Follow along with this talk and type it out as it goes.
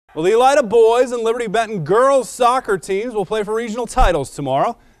Well, the Elida boys and Liberty Benton girls soccer teams will play for regional titles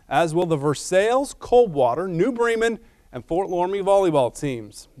tomorrow, as will the Versailles, Coldwater, New Bremen, and Fort Loramie volleyball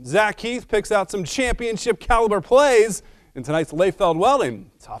teams. Zach Keith picks out some championship caliber plays in tonight's Lehfeld Welding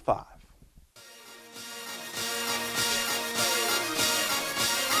Top 5.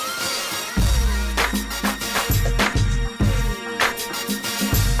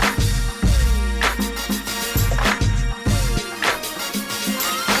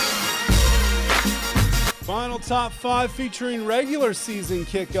 Final Top 5 featuring regular season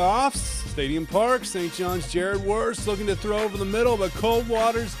kickoffs. Stadium Park, St. John's Jared Wurst looking to throw over the middle, but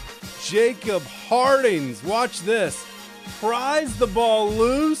Coldwater's Jacob Hardings, watch this, pries the ball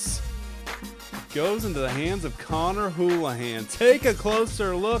loose, goes into the hands of Connor Houlihan. Take a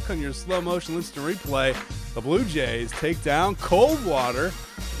closer look on your slow motion instant replay. The Blue Jays take down Coldwater,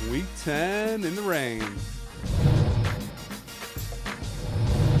 Week 10 in the rain.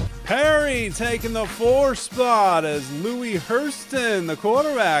 Perry taking the 4 spot as Louis Hurston, the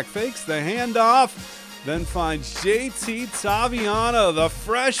quarterback, fakes the handoff, then finds JT Taviano. The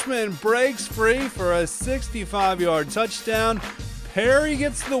freshman breaks free for a 65-yard touchdown. Perry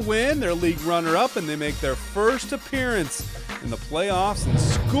gets the win, their league runner-up, and they make their first appearance in the playoffs in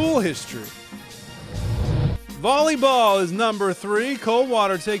school history. Volleyball is number 3.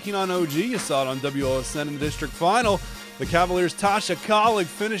 Coldwater taking on OG. You saw it on WOSN in the district final. The Cavaliers' Tasha Collig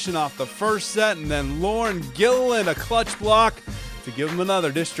finishing off the first set, and then Lauren Gilliland a clutch block to give them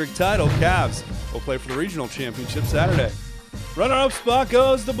another district title. Cavs will play for the regional championship Saturday. Runner-up spot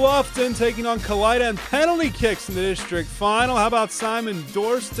goes to Bluffton, taking on Kalida, and penalty kicks in the district final. How about Simon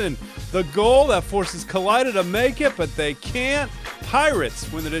Dorston? The goal that forces Kalida to make it, but they can't.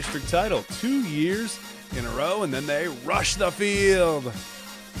 Pirates win the district title 2 years in a row, and then they rush the field.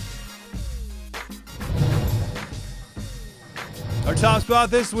 Our top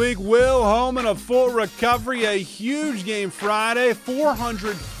spot this week, Will Holman of Fort Recovery. A huge game Friday,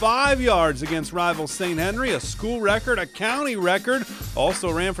 405 yards against rival St. Henry, a school record, a county record.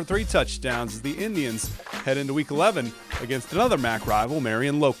 Also ran for 3 touchdowns as the Indians head into Week 11 against another MAC rival,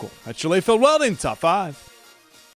 Marion Local. That's your Lehfeld Welding Top 5.